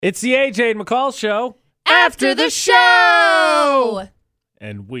It's the AJ and McCall show. After the show!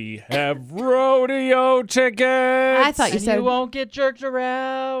 And we have rodeo tickets. I thought you And said... you won't get jerked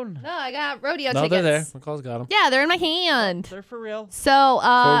around. No, I got rodeo No, tickets. they're there. McCall's got them. Yeah, they're in my hand. They're for real. So, For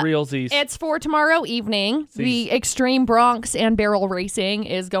realsies. it's for tomorrow evening. Sees. The Extreme Bronx and Barrel Racing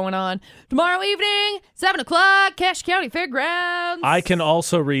is going on tomorrow evening, 7 o'clock, Cache County Fairgrounds. I can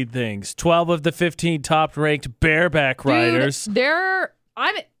also read things. 12 of the 15 top-ranked bareback riders. Dude,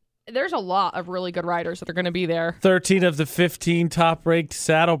 there's a lot of really good riders that are going to be there. 13 of the 15 top-ranked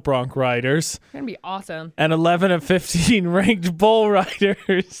saddle bronc riders. It's going to be awesome. And 11 of 15 ranked bull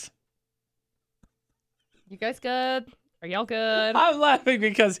riders. You guys good? Are y'all good? I'm laughing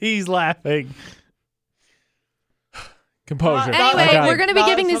because he's laughing. Composure. Anyway, I got we're it. going to be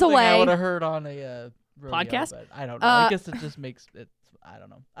giving these I away. would have heard on a rodeo, Podcast? but I don't know. I guess it just makes it. I don't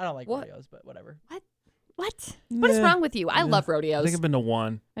know. I don't like What? rodeos, but whatever. What? What is Yeah. wrong with you? I love I rodeos. think I've been to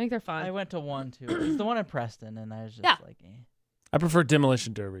one. I think they're fun. I went to one too. It was the one in Preston, and I was just Yeah. like, eh. I prefer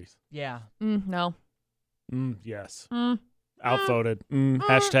demolition derbies. Yeah. No. Yes. Mm. Outvoted.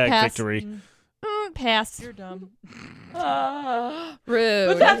 Hashtag Pass. victory. Pass. You're dumb. Rude.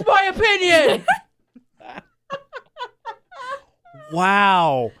 But that's my opinion.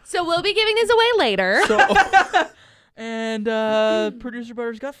 Wow. So we'll be giving these away later. And producer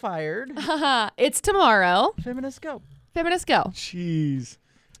Butterz got fired. It's tomorrow. Feminist go. Feminists go. Jeez.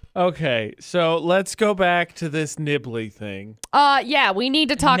 Okay, so let's go back to this nibbly thing. Yeah, we need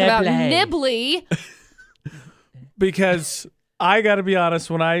to talk about Nibbly. Nibbly. Because I got to be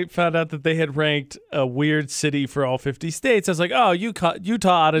honest, when I found out that they had ranked a weird city for all 50 states, I was like, oh, Utah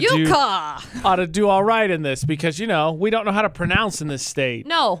ought to do all right in this because, you know, we don't know how to pronounce in this state.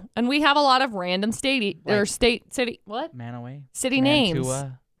 No, and we have a lot of random city what? Manaway. City names.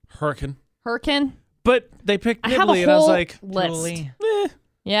 Mantua. Hurricane. Herkin. But they picked I have a Nibbly, and I was whole like, list. Julie. eh.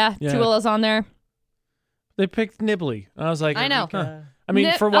 Yeah, Yeah. Tuila's on there. They picked Nibbly. And I was like, I know. huh. I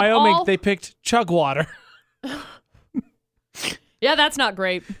mean, for Of Wyoming, all- they picked Chugwater. Yeah, that's not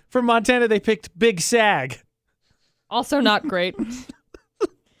great. For Montana, they picked Big Sag. Also not great.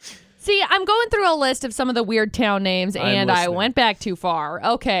 See, I'm going through a list of some of the weird town names, I'm and I listening. went back too far.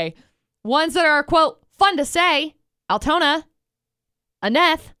 Okay. Ones that are, quote, fun to say. Altona,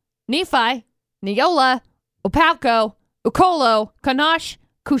 Aneth, Nephi, Neola, Upalco, Ukolo, Kanosh,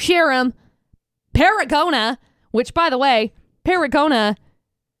 Kushiram, Paragona, which, by the way, Paragona,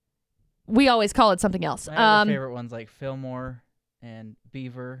 we always call it something else. My other favorite ones like Fillmore and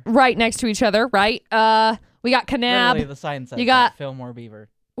Beaver. Right next to each other, right? We got Literally, Kanab. the sign says You got- that, Fillmore Beaver.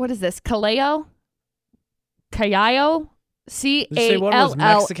 What is this? Kaleo? Cayo? you say one was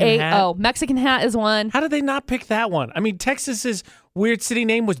Mexican Hat? C-A-L-L-A-O. Mexican Hat is one. How did they not pick that one? I mean, Texas's weird city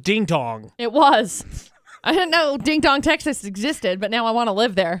name was Ding Dong. It was. I didn't know Ding Dong, Texas existed, but now I want to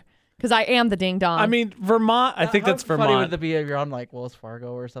live there because I am the Ding Dong. I mean, Vermont. I think How that's funny would Vermont. it be if you're on like Wells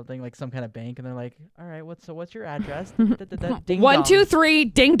Fargo or something, like some kind of bank, and they're like, "All right, what's your address?" Ding 1, dong. 2, 3,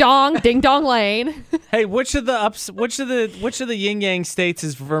 Ding Dong, Ding Dong Lane. Hey, which of the yin yang states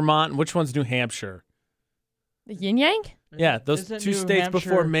is Vermont, and which one's New Hampshire? The Yin Yang? Yeah, those Isn't two New states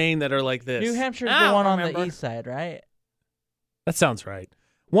before Hampshire- Maine that are like this. New Hampshire's I the don't one on remember. the east side, right? That sounds right.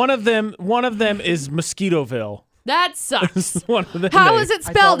 One of them is Mosquitoville. That sucks. One of the How names. is it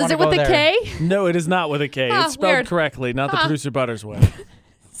I spelled? don't Is it wanna with go a there. K? No, it is not with a K. Huh, It's spelled weird. correctly, not the Huh. Producer Butterz way.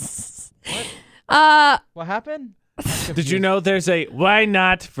 What happened? Did you know there's a why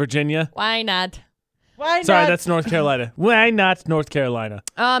not Virginia? Why not? Why Sorry, not? that's North Carolina. Why not North Carolina?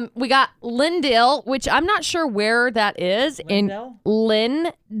 We got Lindale, which I'm not sure where that is. Lindale?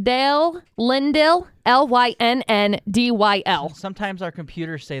 In Lindale, Lynndyle. Sometimes our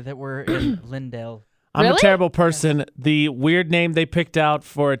computers say that we're in Lindale. I'm a Really? terrible person. The weird name they picked out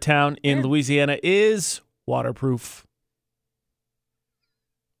for a town in Louisiana is Waterproof.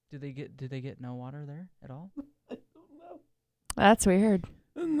 Do they get no water there at all? That's weird.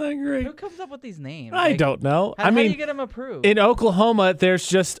 Isn't that great? Who comes up with these names? I Like, don't know. How, I how mean, do you get them approved? in Oklahoma, there's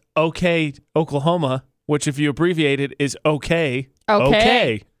just OK Oklahoma, which if you abbreviate it is okay.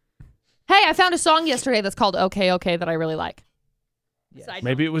 Okay. Hey, I found a song yesterday that's called Okay, Okay that I really like. Yes. Side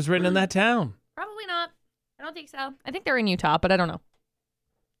Maybe it was written in that town. Probably not. I don't think so. I think they're in Utah, but I don't know.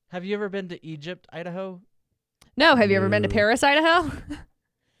 Have you ever been to Egypt, Idaho? No, have you ever been to No. Paris, Idaho?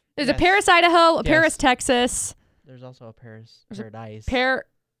 There's a Yes. Paris, Idaho, a Yes. Paris, Texas. There's also a There's a Paradise.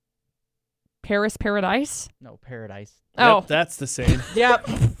 Paris Paradise? No, Paradise. Oh. Yep, that's the same. Yep,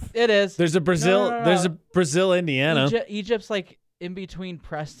 it is. There's a Brazil. No. There's a Brazil, Indiana. Egypt's like in between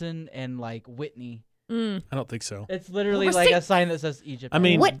Preston and like Whitney. I don't think so. It's literally What's like the- a sign that says Egypt. I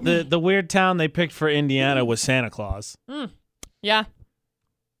mean, What? the weird town they picked for Indiana was Santa Claus. Yeah.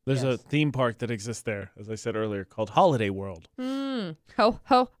 There's a theme park that exists there, as I said earlier, called Holiday World. Ho, ho,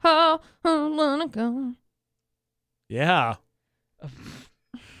 ho, wanna go. Yeah.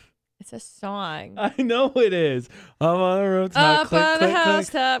 It's a song. I know it is. I'm on the rooftop. Up on the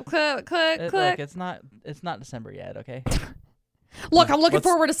housetop, click, click, Look, click. it's not December yet, okay? Look, I'm looking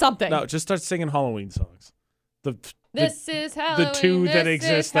forward to something. No, just start singing Halloween songs. This is Halloween. The two that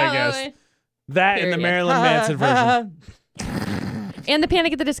exist, I guess. Halloween. That Period. and the Marilyn Manson version. And the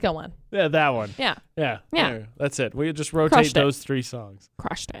Panic at the Disco one. Yeah, that one. Yeah. Yeah. Yeah. There. That's it. We just rotate Crushed it. those 3 songs.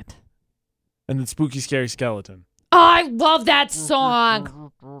 Crushed it. And then Spooky Scary Skeleton. Oh, I love that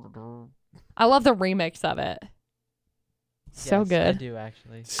song. I love the remix of it. So Yes, good. I do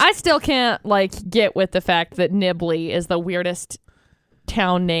actually. I still can't get with the fact that Nibley is the weirdest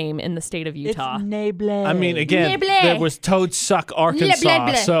town name in the state of Utah. It's Nablé. I mean, again, Nibley. there was Toad Suck, Arkansas.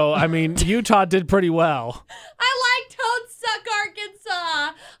 Nibley. So, I mean, Utah did pretty well. I like Toad Suck, Arkansas.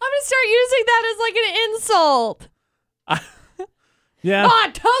 I'm gonna start using that as an insult. Yeah.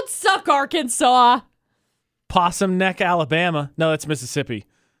 Toad Suck, Arkansas. Possum Neck, Alabama. No, that's Mississippi.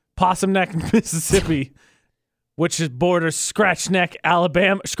 Possum Neck, Mississippi, which is borders Scratch Neck,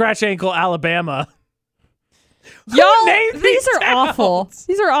 Alabama. Scratch Ankle, Alabama. Y'all, named these these are awful. towns?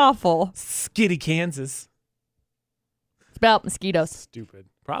 These are awful. Skitty, Kansas. It's about mosquitoes. Stupid.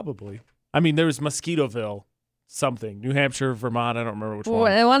 Probably. I mean, there was Mosquitoville, something. New Hampshire, Vermont. I don't remember which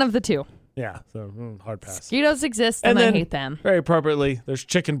one. One of the two. Yeah, so hard pass. Mosquitoes exist, and I then, hate them. very appropriately, there's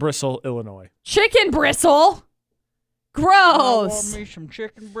Chicken Bristle, Illinois. Chicken bristle. I want Gross. me some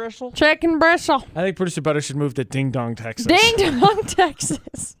chicken bristle. Chicken bristle. I think Producer Butterz should move to Ding Dong, Texas. Ding dong,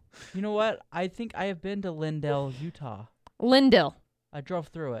 Texas. You know what? I think I have been to Lindell, Utah. Lindell. I drove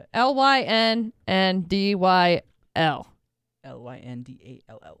through it. Lynddyl. Lyndall.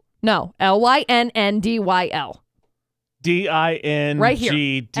 No, Lynndyl. D-I-N-G-D-O-N-G. Right here.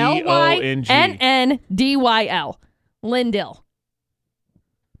 Lynndyl. Lindell.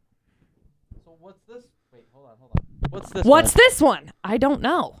 So what's this? Wait, hold on. What's this? What's one? this one? I don't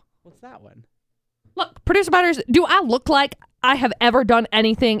know. What's that one? Look, Producer Butterz, do I look like I have ever done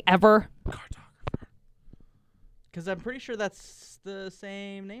anything ever? Because I'm pretty sure that's the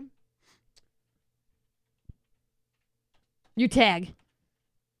same name. You tag.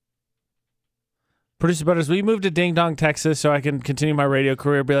 Producer Butterz, will you move to Ding Dong, Texas so I can continue my radio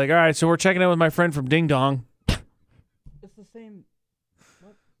career? Be like, all right, so we're checking in with my friend from Ding Dong. It's the same.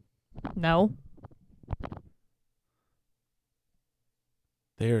 No.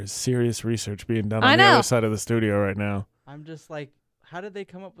 There is serious research being done I on the know. other side of the studio right now. I'm just like, how did they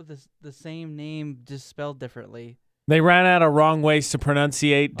come up with the same name just spelled differently? They ran out of wrong ways to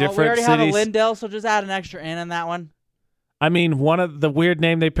pronunciate We different already cities. have a Lindell, so just add an extra N in that one. I mean, one of the weird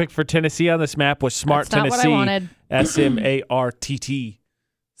name they picked for Tennessee on this map was Smart That's not what I Tennessee. wanted. S-M-A-R-T-T.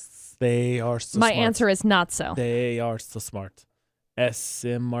 They are so My smart. answer is not so. They are so smart.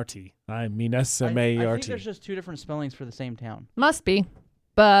 S-M-R-T. I mean I S-M-A-R-T. think there's just 2 different spellings for the same town. Must be.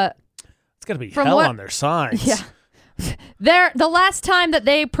 But It's got to be From hell what- on their signs. yeah. The last time that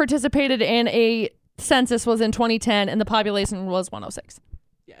they participated in a census was in 2010 and the population was 106.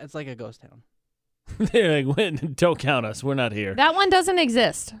 Yeah, it's like a ghost town. They're like, don't count us. We're not here. That one doesn't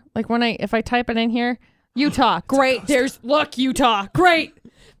exist. Like if I type it in here, Utah, great. Look, Utah, great.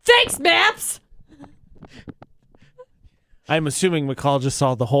 Thanks, maps. I'm assuming McCall just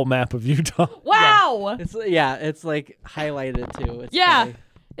saw the whole map of Utah. Wow. It's like highlighted too. It's Yeah. funny.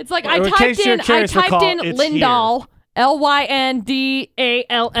 It's like Well, in case you're curious, McCall, it's Lindall,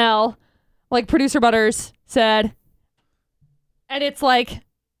 Lyndall, like Producer Butterz said. And it's like,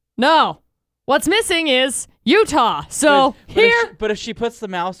 no. What's missing is Utah. So here. But if she puts the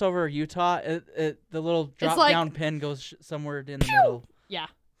mouse over Utah, the little drop down pin goes somewhere in the middle. Yeah.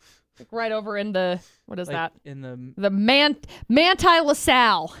 Like right over in the, what is Like that? in the The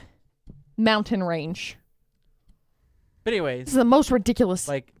Manti-LaSalle mountain range. But anyways, This is the most ridiculous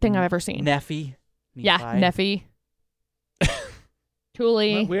like thing I've ever seen. Nephi. Yeah, Nephi. Thule.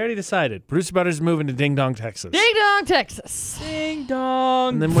 Well, we already decided. Producer Butterz is moving to Ding Dong, Texas. Ding dong, Texas. Ding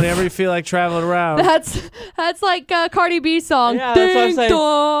dong. And then whenever you feel like traveling around, That's like a Cardi B song. Yeah, Ding that's what I'm saying.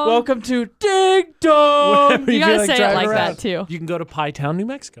 dong. Welcome to Ding Dong. whenever You feel gotta say it driving like around, that too. You can go to Pie Town, New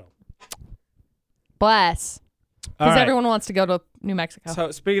Mexico. Bless. All Because right. everyone wants to go to New Mexico.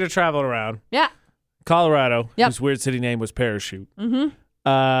 So speaking of traveling around, Yeah. Colorado, Yep. whose weird city name was Parachute,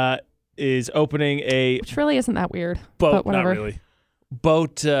 Mm-hmm. is opening a Which really isn't that weird. boat, but whatever. not really,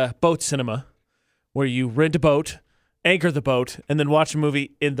 boat cinema, where you rent a boat, anchor the boat, and then watch a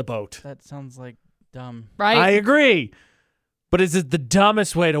movie in the boat. That sounds like dumb. Right? I agree, but is it the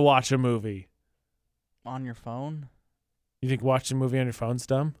dumbest way to watch a movie? On your phone? You think watching a movie on your phone's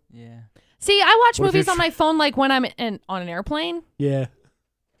dumb? Yeah. See, I watch What if movies you're on my phone like when I'm on an airplane Yeah.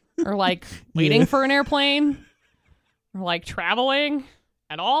 or like waiting for an airplane or like traveling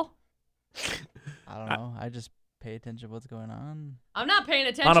at all. I don't know. I just pay attention to what's going on. I'm not paying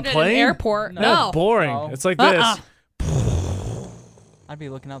attention On a at an plane? airport. No. No. It's boring. No. It's like Uh-uh. this. I'd be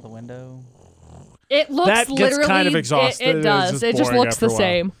looking out the window. It looks That gets literally kind of exhausting. It It's does. just It just boring looks after the a while.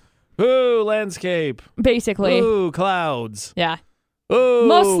 same, Ooh, landscape. basically. Ooh, clouds. Yeah. Ooh,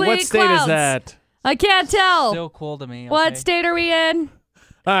 Mostly what state clouds. is that? I can't tell. Still cool to me. What okay? state are we in?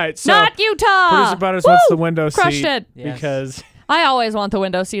 All right, so Not Utah. Producer Butterz wants the window Crushed seat it. Yes. because I always want the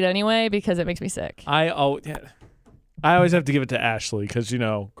window seat anyway because it makes me sick. I always have to give it to Ashley because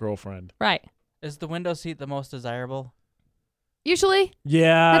girlfriend. Right. Is the window seat the most desirable? Usually.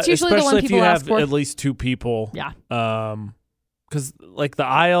 Yeah, That's usually the especially one if you people ask have for. at least two people. Yeah. Because like the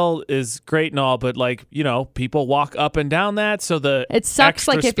aisle is great and all, but like people walk up and down that, so the It sucks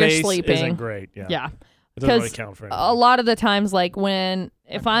extra like if you're space sleeping. Isn't great. Yeah. Yeah. It doesn't really 'Cause count for A anything. lot of the times, like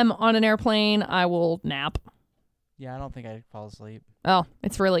if I'm on an airplane, I will nap. Yeah, I don't think I'd fall asleep. Oh,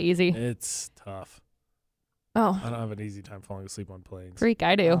 it's really easy. It's tough. Oh, I don't have an easy time falling asleep on planes. freak,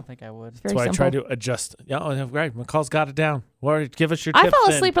 I I do. don't think I would. It's very That's why simple. I try to adjust. Yeah, right. McCall's got it down. Well, give us your I tips. fall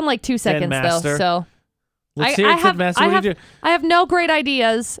then. asleep in like 2 seconds master. though, so Let's I- hear I it, Kid have- Master. I What do you do? I have no great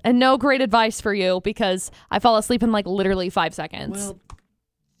ideas and no great advice for you because I fall asleep in like literally 5 seconds. Well,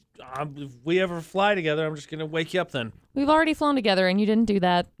 if we ever fly together, I'm just gonna wake you up then. We've already flown together and you didn't do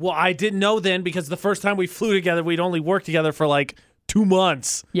that. Well, I didn't know then because the first time we flew together, we'd only worked together for like 2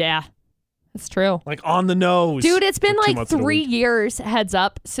 months, Yeah, it's true. like on the nose. Dude, it's been Or 2 like months in a 3 week. years heads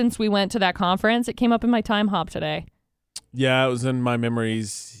up since we went to that conference. It came up in my time hop today. Yeah, it was in my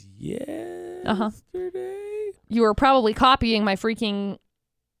memories yesterday. You were probably copying my freaking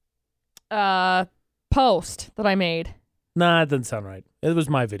post that I made. Nah, it doesn't sound right. It was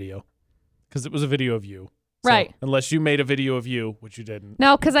my video because it was a video of you. So, Right. Unless you made a video of you, which you didn't.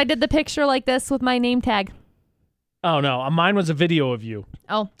 No, because I did the picture like this with my name tag. Oh, no. Mine was a video of you.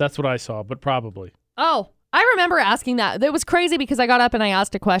 Oh. That's what I saw, but probably. Oh, I remember asking that. It was crazy because I got up and I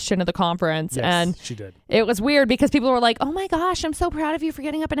asked a question at the conference. Yes, And she did. it was weird because people were like, oh my gosh, I'm so proud of you for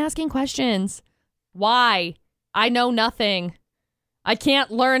getting up and asking questions. Why? I know nothing. I can't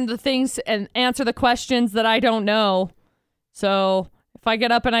learn the things and answer the questions that I don't know. So if I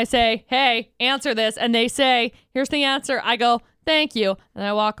get up and I say, hey, answer this, and they say, here's the answer, I go, thank you, and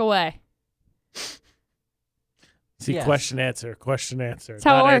I walk away. See, Yes. question, answer, question, answer. That's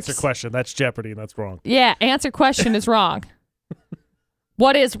how Not it answer, works. question. That's Jeopardy, and that's wrong. Yeah, answer question is wrong.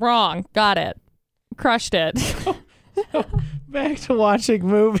 What is wrong? Got it. Crushed it. Back to watching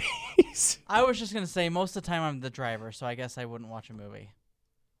movies. I was just going to say, most of the time I'm the driver, so I guess I wouldn't watch a movie.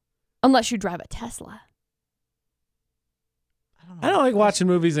 Unless you drive a Tesla. I don't know. I don't like watching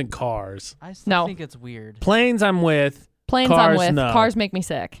movies in cars. I still No. think it's weird. Planes, I'm with. Planes I'm Cars, with. no. Cars make me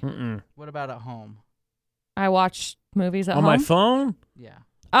sick. Mm-mm. What about at home? I watch movies at On home. my phone? Yeah.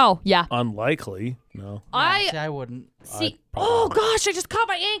 Oh, yeah. Unlikely. No. I See, I wouldn't. see. probably Oh, not. gosh, I just caught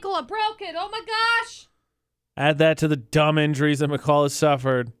my ankle. I broke it. Oh, my gosh. Add that to the dumb injuries that McCall has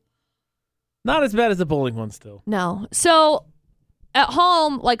suffered. Not as bad as the bowling one still. No. So at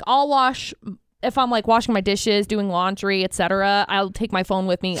home, like I'll wash, if I'm like washing my dishes, doing laundry, etc. I'll take my phone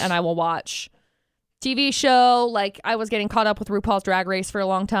with me and I will watch TV show. Like I was getting caught up with RuPaul's Drag Race for a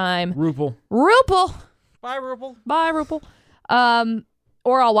long time. RuPaul. RuPaul. Bye, Rupel. Bye, RuPaul.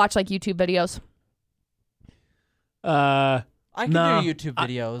 Or I'll watch like YouTube videos. I can Nah, do YouTube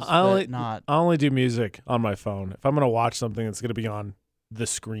videos, I only, but not. I only do music on my phone. If I'm going to watch something, it's going to be on the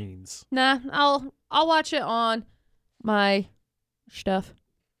screens. Nah, I'll watch it on my stuff.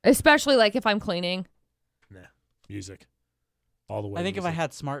 Especially like if I'm cleaning. Nah, music. All the way. I think if I music.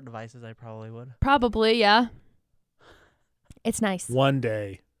 had smart devices, I probably would. Probably, yeah. It's nice. One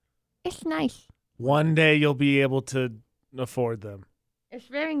day. It's nice. One day you'll be able to afford them. It's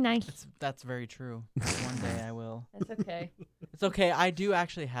very nice. That's very true. One day I will. That's okay. It's okay. I do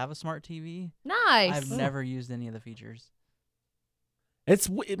actually have a smart TV. Nice. I've never used any of the features.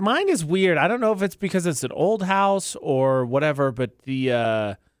 Mine is weird. I don't know if it's because it's an old house or whatever, but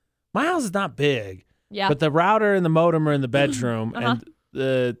the my house is not big. Yeah. But the router and the modem are in the bedroom, Uh-huh. and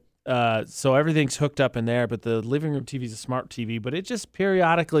the so everything's hooked up in there. But the living room TV is a smart TV, but it just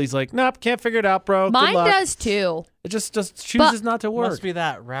periodically is like, nope, can't figure it out, bro. Good Mine luck." does too. It just chooses not to work. Must be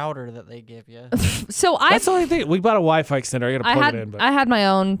that router that they give you. So That's the only thing. We bought a Wi-Fi extender. I got to plug it in. But I had my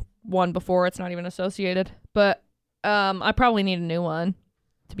own one before. It's not even associated, but I probably need a new one,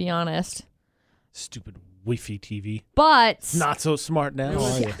 to be honest. stupid Wi-Fi TV. But Not so smart now.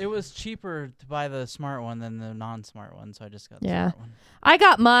 It was cheaper to buy the smart one than the non-smart one, so I just got the Yeah. smart one. I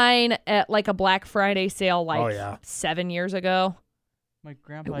got mine at like a Black Friday sale like yeah. 7 years ago. My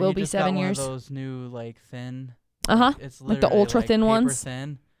grandpa, It will he be just 7 got years. one of those new like thin. Uh-huh. It's Like the literally, ultra thin paper ones?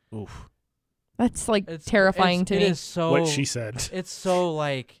 Thin. Oof. That's like terrifying to It me. is so. What she said. It's so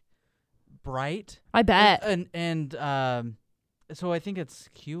like bright. I bet. So I think it's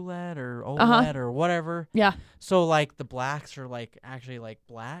QLED or OLED or whatever. Yeah. So like the blacks are like actually like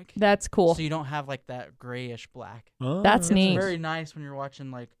black. That's cool. So you don't have like that grayish black. Oh, That's neat. It's very nice when you're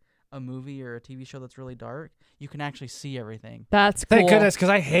watching like a movie or a TV show that's really dark. You can actually see everything. That's cool. Thank goodness, because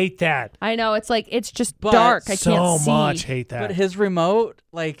I hate that. I know. It's like, it's just But dark. I so can't see. much hate that. But his remote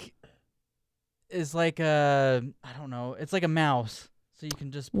like is like I don't know. It's like a mouse. So you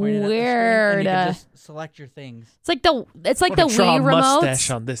can just point it at the screen and you can just select your things. It's like the Draw a Wii mustache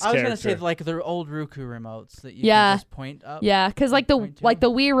remotes. on this I was character. gonna say like the old Roku remotes that you Yeah. can just point up. Yeah, because like the Point to.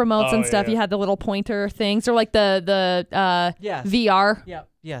 Wii remotes and Oh, stuff, yeah. you had the little pointer things, or like the Yes. VR Yeah.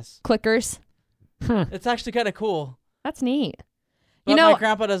 Yes. clickers. It's actually kind of cool. That's neat. But You know, my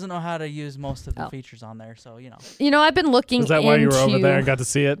grandpa doesn't know how to use most of the Oh. features on there, so I've been looking. Is that why you were over into- there and got to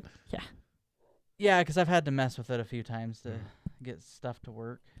see it? Yeah, because I've had to mess with it a few times to get stuff to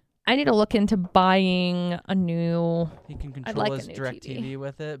work. I need to look into buying a new. He can control like a his new DirecTV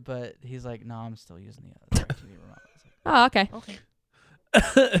with it, but he's like, no, I'm still using the DirecTV remote. Oh, okay. Okay.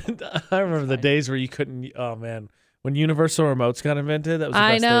 I remember the days where you couldn't. Oh man, when Universal remotes got invented, that was the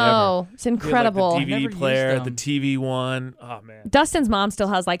I best know. It's day ever. incredible. You had, like, I've the never DVD used player, the them. TV one. Oh man, Dustin's mom still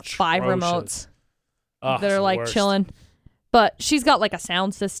has like 5 Atrocious. remotes oh, that it's are the like worst. chilling, but she's got like a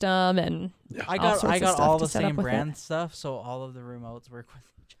sound system and I all got sorts of stuff all to the set up same with it. brand stuff, so all of the remotes work with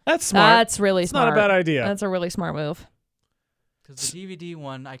each That's smart. That's really it's smart. not a bad idea. That's a really smart move. Because the DVD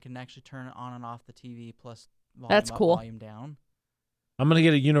one, I can actually turn it on and off the TV plus volume That's up, cool. volume down. I'm gonna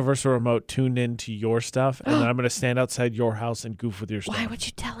get a Universal remote tuned into your stuff, and then I'm gonna stand outside your house and goof with your stuff. Why would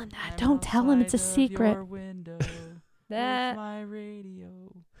you tell him that? I'm Don't tell him. It's a outside of secret. your window with That my radio.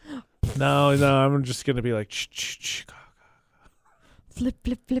 No, I'm just gonna be like, shh, shh, shh. flip,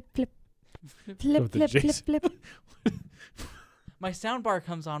 flip, flip, flip, With flip, the flip, flip, Jason. flip. My sound bar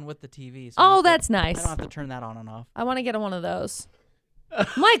comes on with the TV. So Oh, that's I nice. don't have to turn that on and off. I want to get one of those. I'm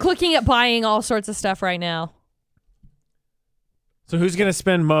like looking at buying all sorts of stuff right now. So who's gonna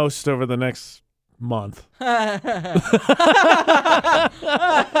spend most over the next month?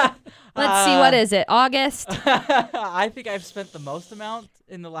 Let's see, what is it? August? I think I've spent the most amount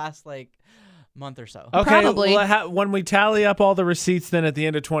in the last month or so. Okay, Probably. well, when we tally up all the receipts, then at the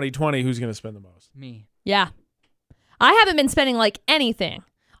end of 2020, who's gonna spend the most? Me. Yeah. I haven't been spending like anything.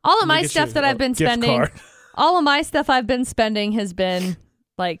 All of Let me my get stuff you that a I've been gift spending, card. all of my stuff I've been spending has been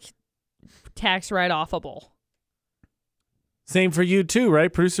like tax write-offable. Same for you too,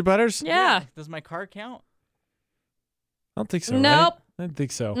 right, Producer Butterz? Yeah. Does my card count? I don't think so. Nope. Right? I don't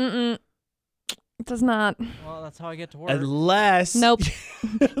think so. Mm-mm. It does not. Well, that's how I get to work. Unless Nope.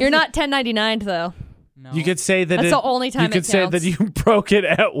 You're not 1099'd though. No. you could say that That's it, the only time you could it say counts. that you broke it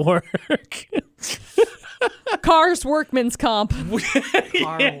at work. Cars workman's comp. Car works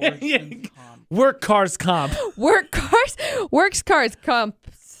Yeah. in comp. Work cars comp. Works cars comp.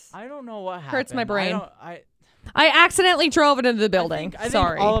 I don't know what happened. Hurts my brain. I accidentally drove it into the building. I think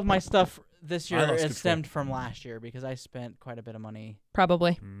Sorry. all of my stuff this I year lost is control. stemmed from last year because I spent quite a bit of money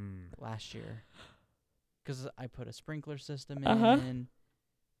Probably. last year. Because I put a sprinkler system in. Uh-huh.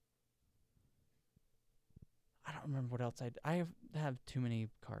 I don't remember what else I have too many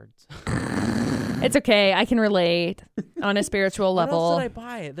cards. It's okay. I can relate on a spiritual What level. else did I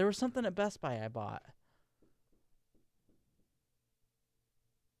buy? There was something at Best Buy I bought.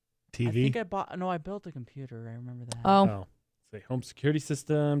 TV. I think I bought. No, I built a computer. I remember that. Oh, Say home security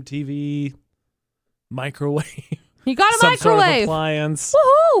system, TV, microwave. you got a some sort of microwave. appliance.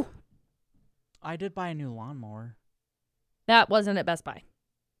 Woohoo! I did buy a new lawnmower. That wasn't at Best Buy.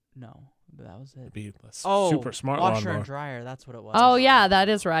 No, but that was it. Be a Oh, super smart washer lawnmower. and dryer. That's what it was. Oh yeah, that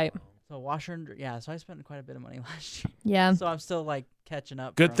is right. So washer and yeah. So I spent quite a bit of money last year. Yeah. So I'm still catching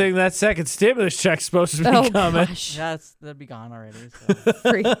up. Good from- thing that second stimulus check's supposed to be Oh coming. gosh. That'd be gone already. So.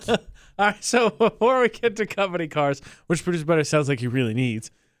 Freak. All right, so before we get to company cars, which Producer Butter sounds like he really needs,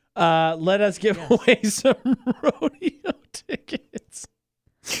 let us give away some rodeo tickets.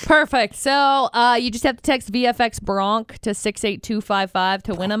 Perfect. So you just have to text VFX Bronc to 68255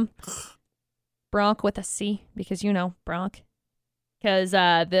 to win them. Bronc with a C because Bronc. Because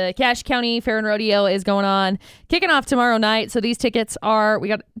the Cache County Fair and Rodeo is going on, kicking off tomorrow night. So these tickets we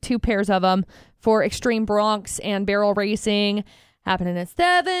got 2 pairs of them for Extreme Broncs and Barrel Racing. happening at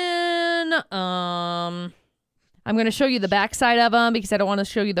 7. I'm going to show you the back side of them because I don't want to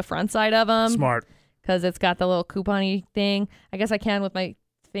show you the front side of them. Smart. Because it's got the little coupon-y thing. I guess I can with my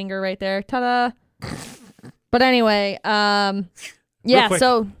finger right there. Ta-da. But anyway, yeah,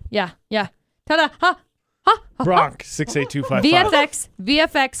 so, yeah. Ta-da. Ha. Bronc 68255.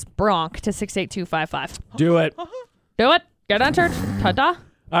 VFX Bronc to 68255. Do it. Do it. Get entered. Ta-da. All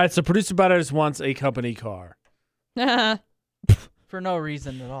right, so Producer Butterz wants a company car. For no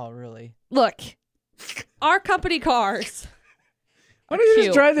reason at all, really. Look, our company cars. Why don't you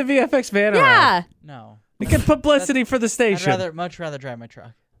just drive the VFX van around? Yeah. No. You get publicity for the station. I'd much rather drive my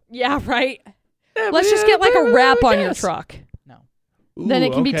truck. Yeah, right. Let's just get like a wrap on your truck. No. Then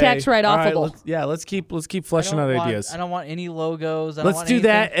it can be tax write-offable. Let's keep fleshing out ideas. I don't want any logos. Let's do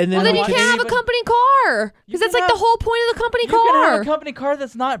that, and then well, then you can't have a company car because that's like the whole point of the company car. You can have a company car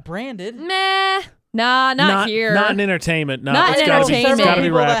that's not branded. Meh. Nah, not here. Not in entertainment. No, not it's in gotta entertainment. It's gotta be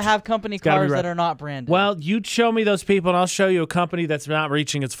people wrapped. that have company cars that are not branded. Well, you show me those people, and I'll show you a company that's not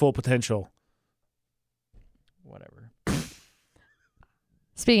reaching its full potential. Whatever.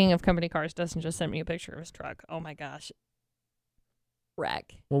 Speaking of company cars, Dustin just sent me a picture of his truck. Oh my gosh.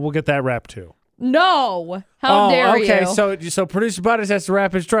 Wreck. Well, we'll get that wrapped too. No. How dare you? Okay, so Producer Butterz has to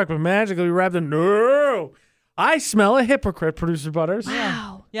wrap his truck, but magically wrap them. No. I smell a hypocrite, Producer Butterz.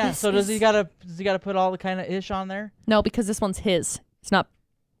 Wow. Yeah. So does he gotta put all the kind of ish on there? No, because this one's his. It's not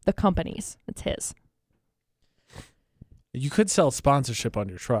the company's. It's his. You could sell sponsorship on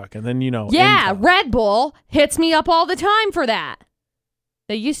your truck, and then Yeah, income. Red Bull hits me up all the time for that.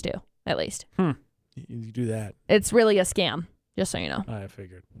 They used to, at least. You do that. It's really a scam, just so you know. I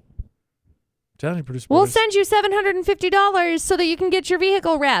figured. Tell me, Producer We'll Butterz. send you $750 so that you can get your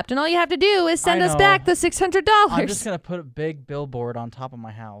vehicle wrapped, and all you have to do is send us back the $600. I'm just gonna put a big billboard on top of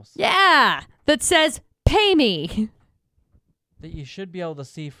my house. Yeah, that says "Pay me." That you should be able to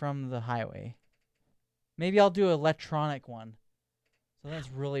see from the highway. Maybe I'll do an electronic one. So that's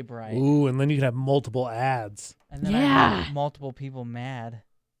really bright. Ooh, and then you can have multiple ads. And then I make multiple people mad.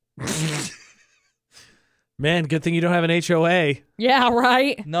 Man, good thing you don't have an HOA. Yeah,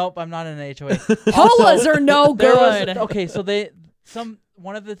 right. Nope, I'm not in an HOA. HOAs are no good. Okay, so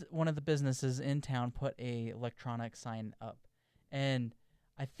one of the businesses in town put a electronic sign up, and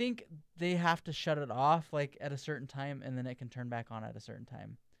I think they have to shut it off like at a certain time, and then it can turn back on at a certain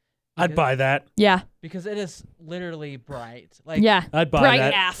time. I'd buy that. Yeah. Because it is literally bright. Like I'd buy bright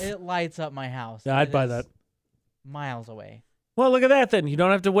that. It lights up my house. Yeah, I'd buy that. Miles away. Well, look at that then. You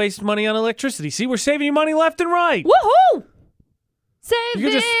don't have to waste money on electricity. See, we're saving you money left and right. Woohoo!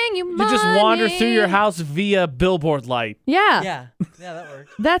 Saving you money. You just wander through your house via billboard light. Yeah. Yeah, that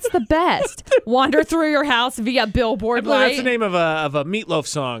works. That's the best. Wander through your house via billboard light. That's the name of a Meatloaf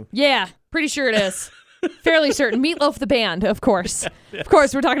song. Yeah, pretty sure it is. Fairly certain. Meatloaf the band, of course. Of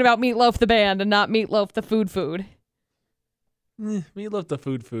course, we're talking about Meatloaf the band and not Meatloaf the food. Meatloaf the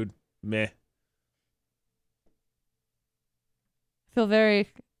food. Meh. Feel very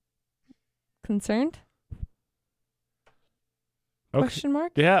concerned? Okay. Question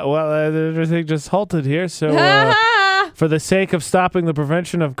mark? Yeah, well, everything just halted here, so for the sake of stopping the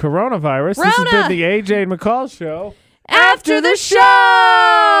prevention of coronavirus, this has been the AJ and McCall Show. After the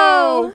show!